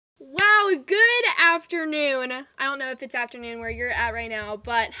Well, good afternoon. I don't know if it's afternoon where you're at right now,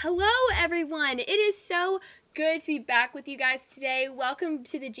 but hello everyone. It is so good to be back with you guys today. Welcome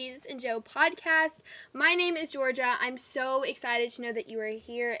to the Jesus and Joe podcast. My name is Georgia. I'm so excited to know that you are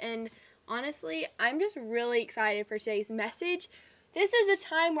here, and honestly, I'm just really excited for today's message. This is a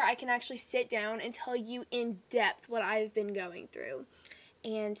time where I can actually sit down and tell you in depth what I've been going through.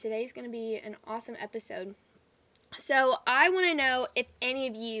 And today's going to be an awesome episode. So I want to know if any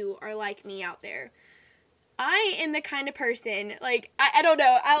of you are like me out there. I am the kind of person, I don't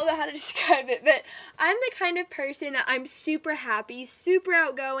know how to describe it, but I'm the kind of person that I'm super happy, super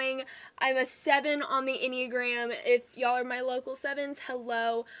outgoing. I'm a 7 on the Enneagram. If y'all are my local 7s,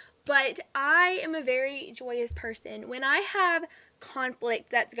 hello. But I am a very joyous person. When I have conflict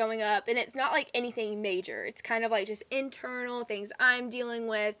that's going up, and it's not like anything major, it's kind of like just internal things I'm dealing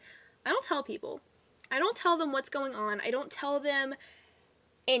with, I don't tell people. I don't tell them what's going on. I don't tell them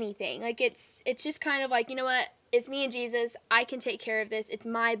anything. It's just kind of like, you know what? It's me and Jesus. I can take care of this. It's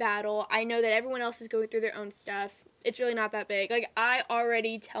my battle. I know that everyone else is going through their own stuff. It's really not that big. I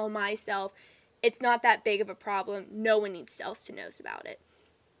already tell myself it's not that big of a problem. No one else to know about it.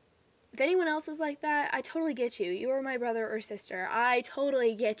 If anyone else is like that, I totally get you. You are my brother or sister. I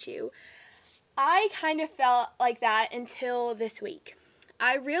totally get you. I kind of felt like that until this week.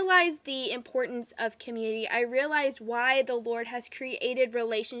 I realized the importance of community. I realized why the Lord has created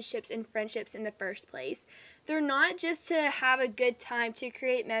relationships and friendships in the first place. They're not just to have a good time, to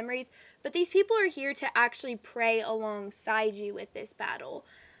create memories, but these people are here to actually pray alongside you with this battle.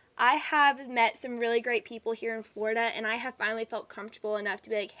 I have met some really great people here in Florida, and I have finally felt comfortable enough to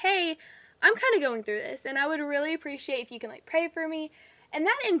be like, hey, I'm kind of going through this, and I would really appreciate if you can pray for me. And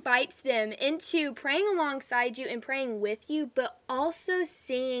that invites them into praying alongside you and praying with you, but also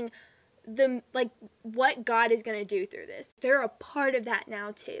seeing what God is going to do through this. They're a part of that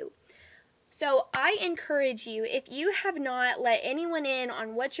now too. So I encourage you, if you have not let anyone in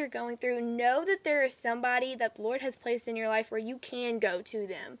on what you're going through, know that there is somebody that the Lord has placed in your life where you can go to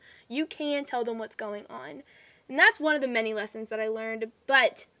them. You can tell them what's going on. And that's one of the many lessons that I learned,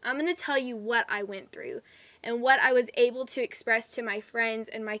 but I'm going to tell you what I went through and what I was able to express to my friends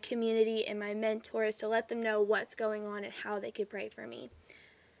and my community and my mentors to let them know what's going on and how they could pray for me.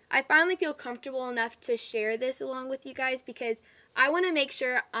 I finally feel comfortable enough to share this along with you guys because I want to make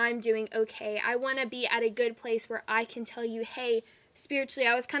sure I'm doing okay. I want to be at a good place where I can tell you, hey, spiritually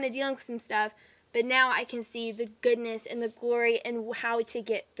I was kind of dealing with some stuff, but now I can see the goodness and the glory and how to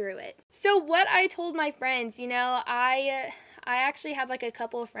get through it. So what I told my friends, I actually had a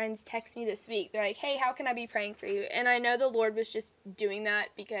couple of friends text me this week. They're like, hey, how can I be praying for you? And I know the Lord was just doing that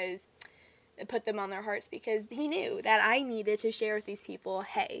because it put them on their hearts because he knew that I needed to share with these people,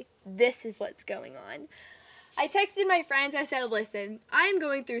 hey, this is what's going on. I texted my friends. I said, listen, I am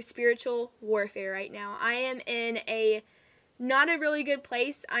going through spiritual warfare right now. I am in not a really good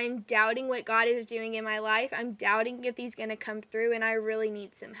place. I'm doubting what God is doing in my life. I'm doubting if he's going to come through, and I really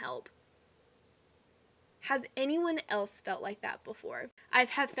need some help. Has anyone else felt like that before? I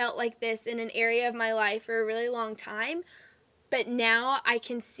have felt like this in an area of my life for a really long time, but now I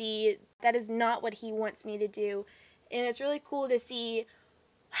can see that is not what he wants me to do. And it's really cool to see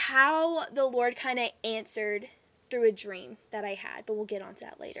how the Lord kind of answered through a dream that I had, but we'll get onto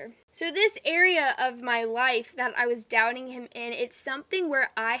that later. So this area of my life that I was doubting him in, it's something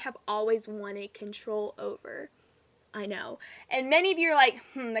where I have always wanted control over. I know. And many of you are like,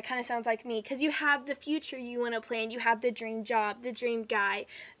 that kind of sounds like me, because you have the future you want to plan. You have the dream job, the dream guy,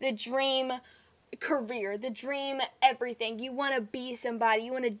 the dream career, the dream everything. You want to be somebody.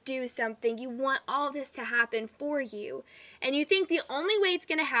 You want to do something. You want all this to happen for you. And you think the only way it's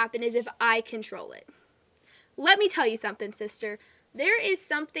going to happen is if I control it. Let me tell you something, sister. There is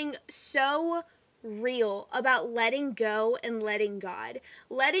something so real about letting go and letting God.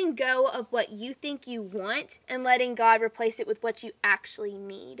 Letting go of what you think you want and letting God replace it with what you actually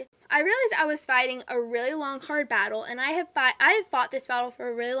need. I realized I was fighting a really long, hard battle, and I have fought this battle for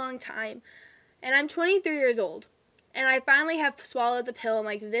a really long time. And I'm 23 years old, and I finally have swallowed the pill. I'm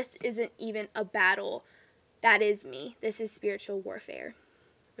like, this isn't even a battle. That is me. This is spiritual warfare.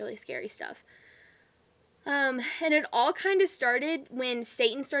 Really scary stuff. And it all kind of started when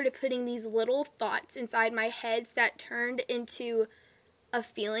Satan started putting these little thoughts inside my heads that turned into a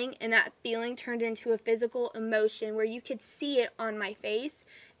feeling, and that feeling turned into a physical emotion where you could see it on my face,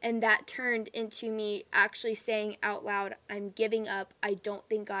 and that turned into me actually saying out loud, I'm giving up. I don't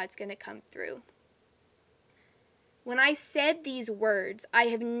think God's going to come through. When I said these words, I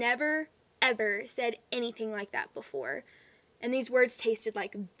have never, ever said anything like that before. And these words tasted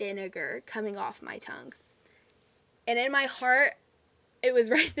like vinegar coming off my tongue. And in my heart, it was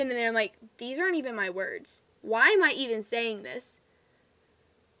right then and there. I'm like, these aren't even my words. Why am I even saying this?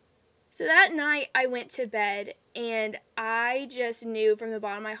 So that night I went to bed, and I just knew from the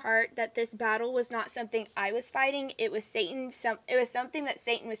bottom of my heart that this battle was not something I was fighting. It was Satan. It was something that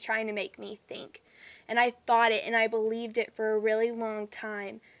Satan was trying to make me think. And I thought it and I believed it for a really long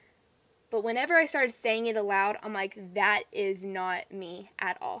time. But whenever I started saying it aloud, I'm like, that is not me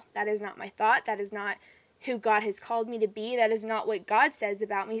at all. That is not my thought. That is not who God has called me to be. That is not what God says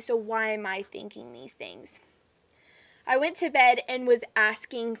about me. So why am I thinking these things? I went to bed and was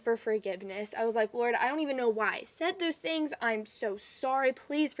asking for forgiveness. I was like, Lord, I don't even know why I said those things. I'm so sorry.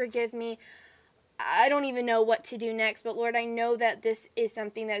 Please forgive me. I don't even know what to do next. But Lord, I know that this is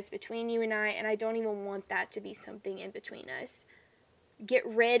something that is between you and I don't even want that to be something in between us. Get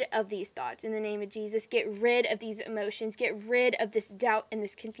rid of these thoughts in the name of Jesus. Get rid of these emotions. Get rid of this doubt and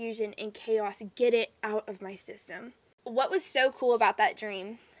this confusion and chaos. Get it out of my system. What was so cool about that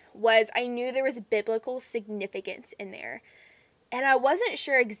dream was I knew there was biblical significance in there. And I wasn't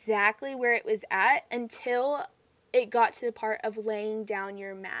sure exactly where it was at until it got to the part of laying down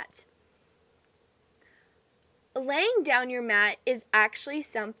your mat. Laying down your mat is actually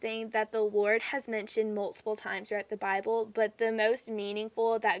something that the Lord has mentioned multiple times throughout the Bible, but the most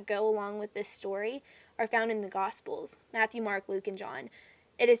meaningful that go along with this story are found in the Gospels, Matthew, Mark, Luke, and John.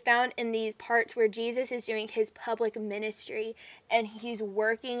 It is found in these parts where Jesus is doing his public ministry and he's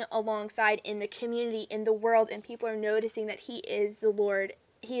working alongside in the community, in the world, and people are noticing that he is the Lord,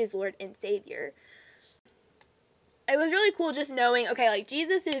 he is Lord and Savior. It was really cool just knowing, okay, like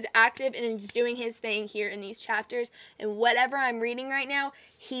Jesus is active and he's doing his thing here in these chapters, and whatever I'm reading right now,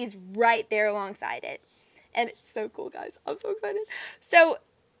 he's right there alongside it. And it's so cool, guys. I'm so excited. So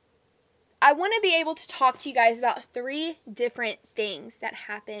I want to be able to talk to you guys about 3 different things that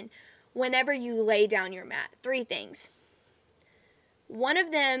happen whenever you lay down your mat. 3 things. One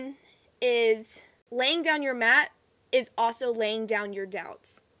of them is laying down your mat is also laying down your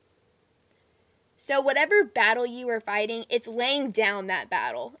doubts. So whatever battle you are fighting, it's laying down that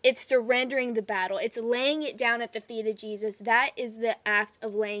battle. It's surrendering the battle. It's laying it down at the feet of Jesus. That is the act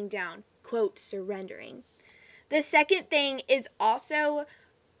of laying down, quote, surrendering. The second thing is also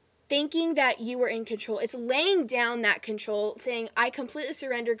thinking that you are in control. It's laying down that control, saying, I completely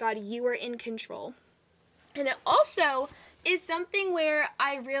surrender, God, you are in control. And it also is something where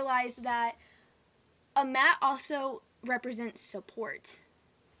I realize that a mat also represents support.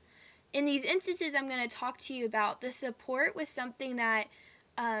 In these instances I'm going to talk to you about, the support was something that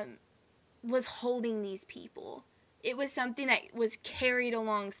was holding these people. It was something that was carried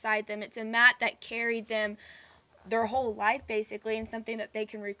alongside them. It's a mat that carried them their whole life, basically, and something that they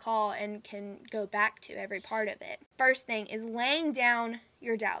can recall and can go back to every part of it. First thing is laying down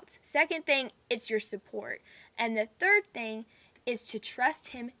your doubts. Second thing, it's your support. And the third thing is to trust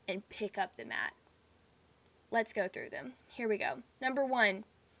him and pick up the mat. Let's go through them. Here we go. Number 1,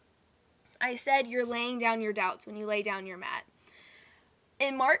 I said you're laying down your doubts when you lay down your mat.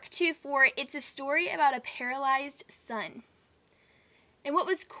 In Mark 2:4, it's a story about a paralyzed son. And what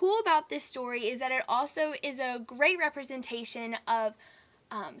was cool about this story is that it also is a great representation of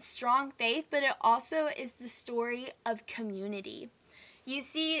strong faith, but it also is the story of community. You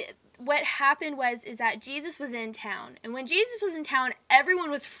see, what happened is that Jesus was in town. And when Jesus was in town, everyone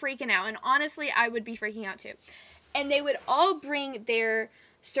was freaking out. And honestly, I would be freaking out too. And they would all bring their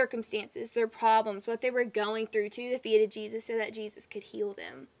circumstances, their problems, what they were going through to the feet of Jesus so that Jesus could heal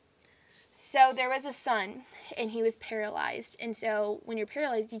them. So there was a son, and he was paralyzed. And so when you're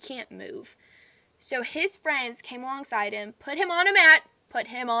paralyzed, you can't move. So his friends came alongside him, put him on a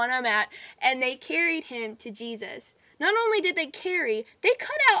mat, and they carried him to Jesus. Not only did they carry, they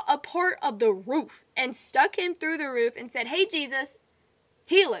cut out a part of the roof and stuck him through the roof and said, hey, Jesus,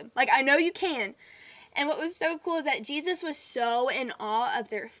 heal him. Like, I know you can. And what was so cool is that Jesus was so in awe of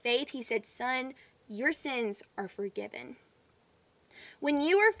their faith. He said, son, your sins are forgiven. When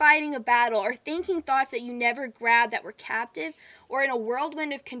you are fighting a battle or thinking thoughts that you never grabbed that were captive, or in a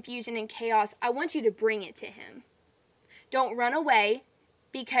whirlwind of confusion and chaos, I want you to bring it to him. Don't run away,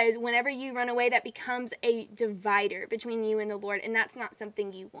 because whenever you run away, that becomes a divider between you and the Lord, and that's not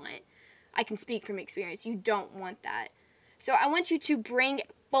something you want. I can speak from experience. You don't want that. So I want you to bring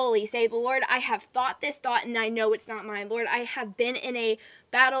fully, say, Lord, I have thought this thought and I know it's not mine. Lord, I have been in a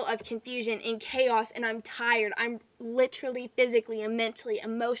battle of confusion and chaos and I'm tired. I'm literally, physically, and mentally,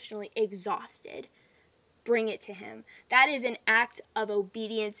 emotionally exhausted. Bring it to him. That is an act of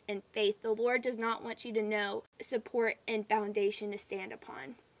obedience and faith. The Lord does not want you to know support and foundation to stand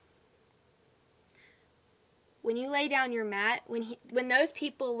upon. When you lay down your mat, when those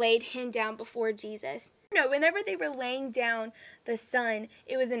people laid him down before Jesus, No, whenever they were laying down the sun,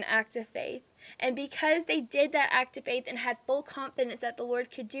 it was an act of faith. And because they did that act of faith and had full confidence that the Lord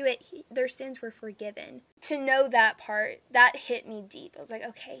could do it, their sins were forgiven. To know that part, that hit me deep. I was like,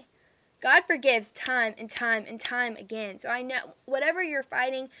 okay, God forgives time and time and time again. So I know whatever you're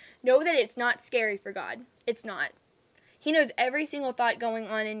fighting, know that it's not scary for God. It's not. He knows every single thought going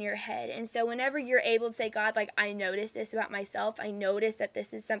on in your head. And so whenever you're able to say, God, like, I notice this about myself, I notice that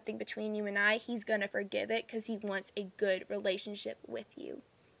this is something between you and I, he's going to forgive it because he wants a good relationship with you.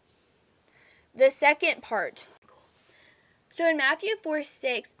 The second part. So in Matthew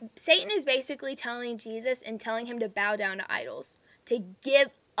 4:6, Satan is basically telling Jesus and telling him to bow down to idols, to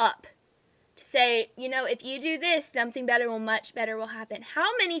give up, to say, you know, if you do this, something much better will happen. How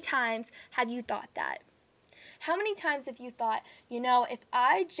many times have you thought that? How many times have you thought, you know, if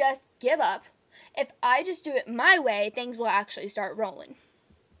I just give up, if I just do it my way, things will actually start rolling?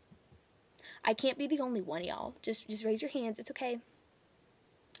 I can't be the only one, y'all. Just raise your hands. It's okay.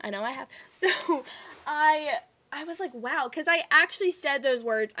 I know I have. So I was like, wow, because I actually said those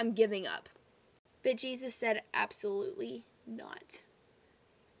words, I'm giving up. But Jesus said, absolutely not.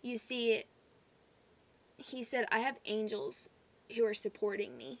 You see, he said, I have angels who are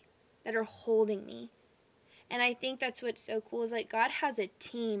supporting me, that are holding me. And I think that's what's so cool is like God has a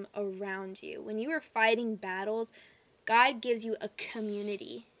team around you. When you are fighting battles, God gives you a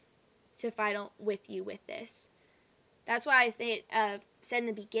community to fight with you with this. That's why I said in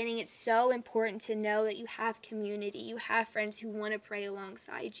the beginning, it's so important to know that you have community. You have friends who want to pray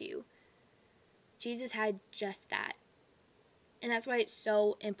alongside you. Jesus had just that. And that's why it's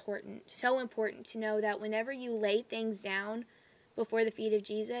so important to know that whenever you lay things down before the feet of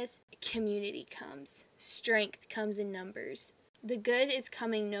Jesus, community comes. Strength comes in numbers. The good is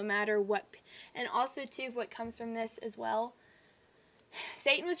coming no matter what. And also, too, what comes from this as well,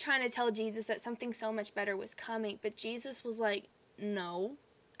 Satan was trying to tell Jesus that something so much better was coming, but Jesus was like, no,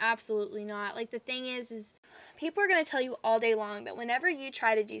 absolutely not. Like, the thing is people are going to tell you all day long that whenever you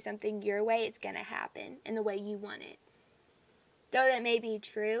try to do something your way, it's going to happen in the way you want it. Though that may be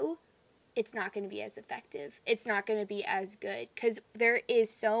true, it's not going to be as effective. It's not going to be as good because there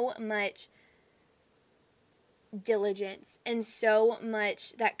is so much diligence and so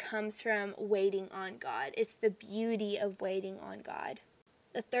much that comes from waiting on God. It's the beauty of waiting on God.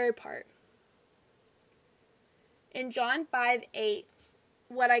 The third part. In John 5:8,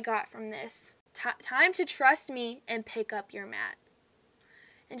 what I got from this, time to trust me and pick up your mat.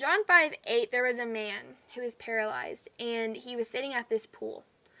 In John 5:8, there was a man who was paralyzed and he was sitting at this pool.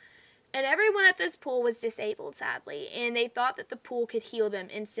 And everyone at this pool was disabled, sadly, and they thought that the pool could heal them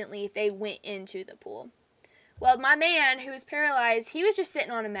instantly if they went into the pool. Well, my man who was paralyzed, he was just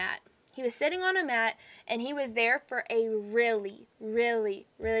sitting on a mat. He was sitting on a mat, and he was there for a really, really,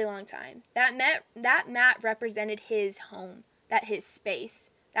 really long time. That mat represented his home, his space.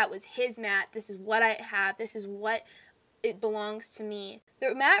 That was his mat. This is what I have. This is what it belongs to me.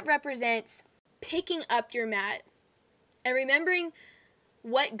 The mat represents picking up your mat and remembering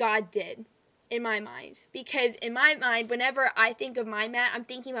what God did in my mind. Because in my mind, whenever I think of my mat, I'm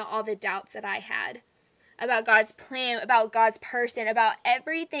thinking about all the doubts that I had about God's plan, about God's person, about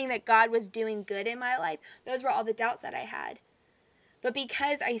everything that God was doing good in my life. Those were all the doubts that I had. But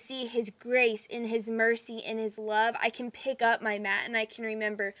because I see his grace and his mercy and his love, I can pick up my mat and I can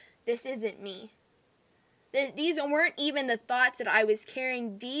remember, this isn't me. These weren't even the thoughts that I was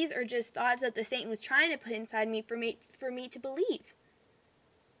carrying. These are just thoughts that the Satan was trying to put inside me for me to believe.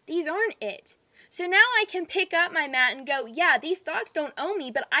 These aren't it. So now I can pick up my mat and go, yeah, these thoughts don't own me,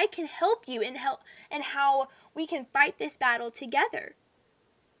 but I can help you and how we can fight this battle together.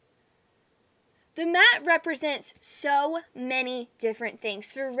 The mat represents so many different things.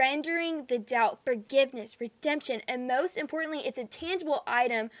 Surrendering the doubt, forgiveness, redemption, and most importantly, it's a tangible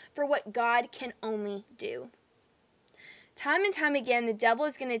item for what God can only do. Time and time again, the devil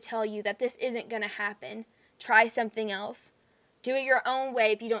is going to tell you that this isn't going to happen. Try something else. Do it your own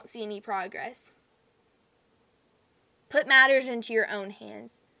way if you don't see any progress. Put matters into your own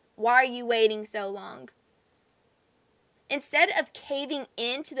hands. Why are you waiting so long? Instead of caving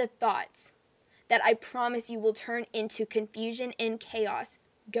into the thoughts that I promise you will turn into confusion and chaos,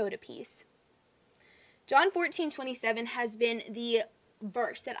 go to peace. John 14:27 has been the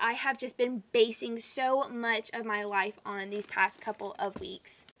verse that I have just been basing so much of my life on these past couple of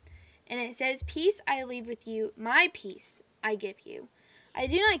weeks. And it says, peace I leave with you, my peace I give you. I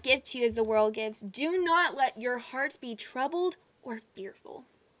do not give to you as the world gives. Do not let your hearts be troubled or fearful.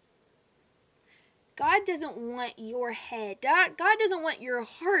 God doesn't want your head. God doesn't want your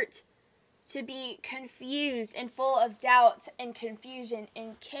heart to be confused and full of doubts and confusion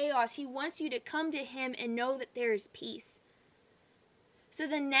and chaos. He wants you to come to him and know that there is peace. So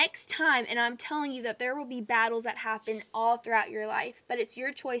the next time, and I'm telling you that there will be battles that happen all throughout your life, but it's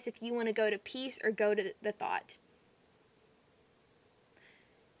your choice if you want to go to peace or go to the thought.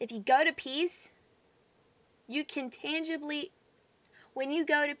 If you go to peace, you can tangibly, when you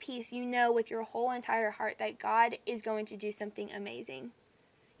go to peace, you know with your whole entire heart that God is going to do something amazing.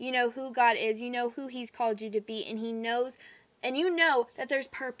 You know who God is, you know who he's called you to be, and he knows, and you know that there's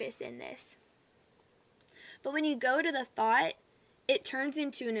purpose in this. But when you go to the thought, it turns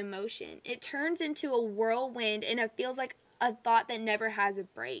into an emotion. It turns into a whirlwind, and it feels like a thought that never has a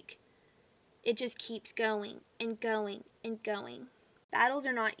break. It just keeps going and going and going. Battles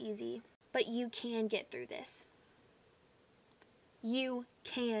are not easy, but you can get through this. You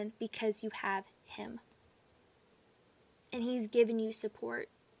can, because you have him. And he's given you support.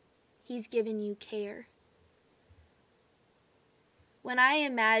 He's given you care. When I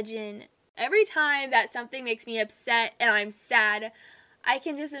imagine every time that something makes me upset and I'm sad, I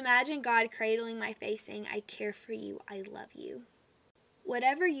can just imagine God cradling my face saying, I care for you, I love you.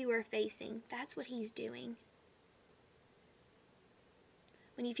 Whatever you are facing, that's what he's doing.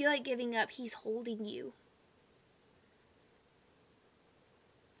 When you feel like giving up, he's holding you.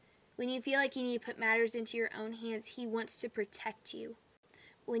 When you feel like you need to put matters into your own hands, he wants to protect you.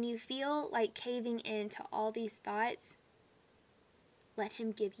 When you feel like caving in to all these thoughts, let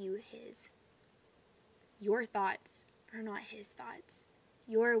him give you his. Your thoughts are not his thoughts.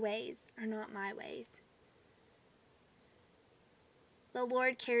 Your ways are not my ways. The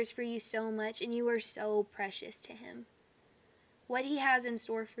Lord cares for you so much, and you are so precious to him. What he has in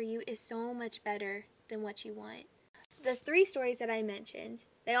store for you is so much better than what you want. The 3 stories that I mentioned,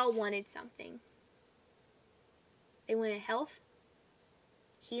 they all wanted something. They wanted health,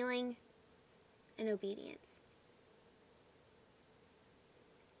 healing, and obedience.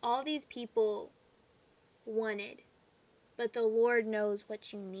 All these people wanted, but the Lord knows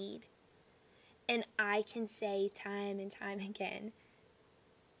what you need. And I can say time and time again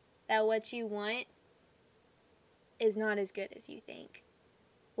that what you want is not as good as you think.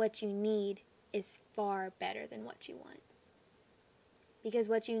 What you need is far better than what you want. Because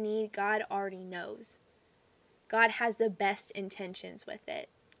what you need, God already knows. God has the best intentions with it.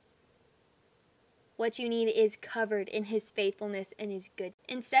 What you need is covered in his faithfulness and his good.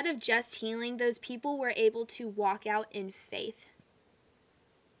 Instead of just healing, those people were able to walk out in faith.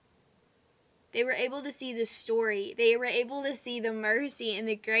 They were able to see the story. They were able to see the mercy and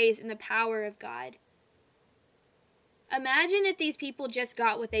the grace and the power of God. Imagine if these people just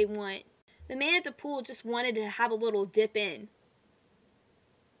got what they want. The man at the pool just wanted to have a little dip in.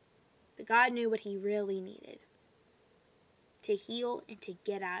 But God knew what he really needed. To heal and to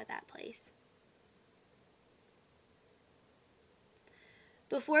get out of that place.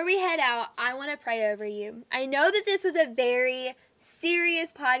 Before we head out, I want to pray over you. I know that this was a very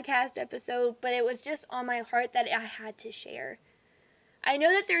serious podcast episode, but it was just on my heart that I had to share. I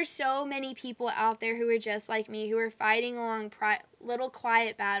know that there's so many people out there who are just like me, who are fighting along little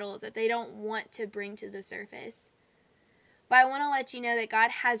quiet battles that they don't want to bring to the surface. But I want to let you know that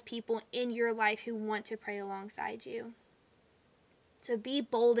God has people in your life who want to pray alongside you. So be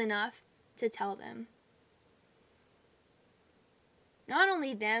bold enough to tell them. Not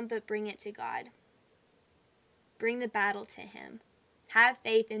only them, but bring it to God. Bring the battle to him. Have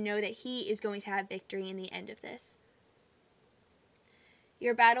faith and know that he is going to have victory in the end of this.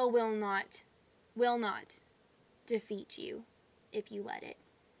 Your battle will not defeat you if you let it.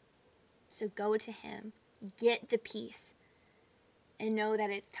 So go to him, get the peace, and know that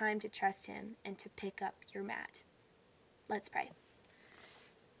it's time to trust him and to pick up your mat. Let's pray.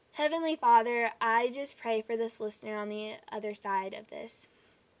 Heavenly Father, I just pray for this listener on the other side of this.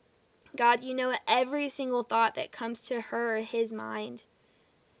 God, you know every single thought that comes to her or his mind.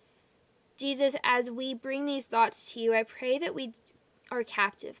 Jesus, as we bring these thoughts to you, I pray that we are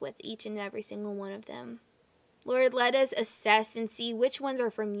captive with each and every single one of them. Lord, let us assess and see which ones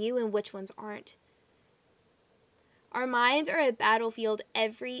are from you and which ones aren't. Our minds are a battlefield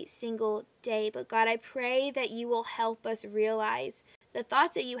every single day, but God, I pray that you will help us realize the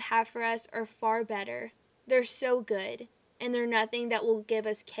thoughts that you have for us are far better. They're so good, and they're nothing that will give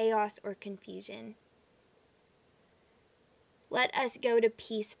us chaos or confusion. Let us go to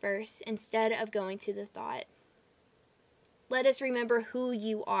peace first instead of going to the thought. Let us remember who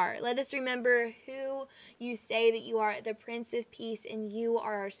you are. Let us remember who you say that you are, the Prince of Peace, and you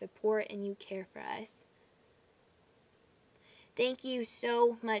are our support and you care for us. Thank you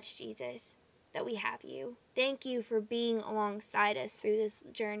so much, Jesus, that we have you. Thank you for being alongside us through this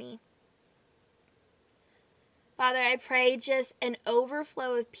journey. Father, I pray just an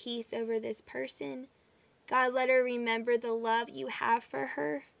overflow of peace over this person. God, let her remember the love you have for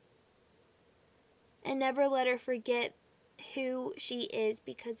her. And never let her forget who she is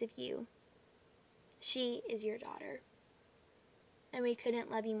because of you. She is your daughter. And we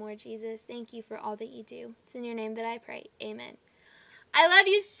couldn't love you more, Jesus. Thank you for all that you do. It's in your name that I pray. Amen. I love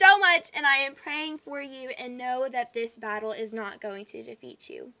you so much, and I am praying for you, and know that this battle is not going to defeat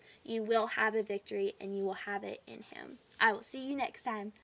you. You will have a victory, and you will have it in Him. I will see you next time.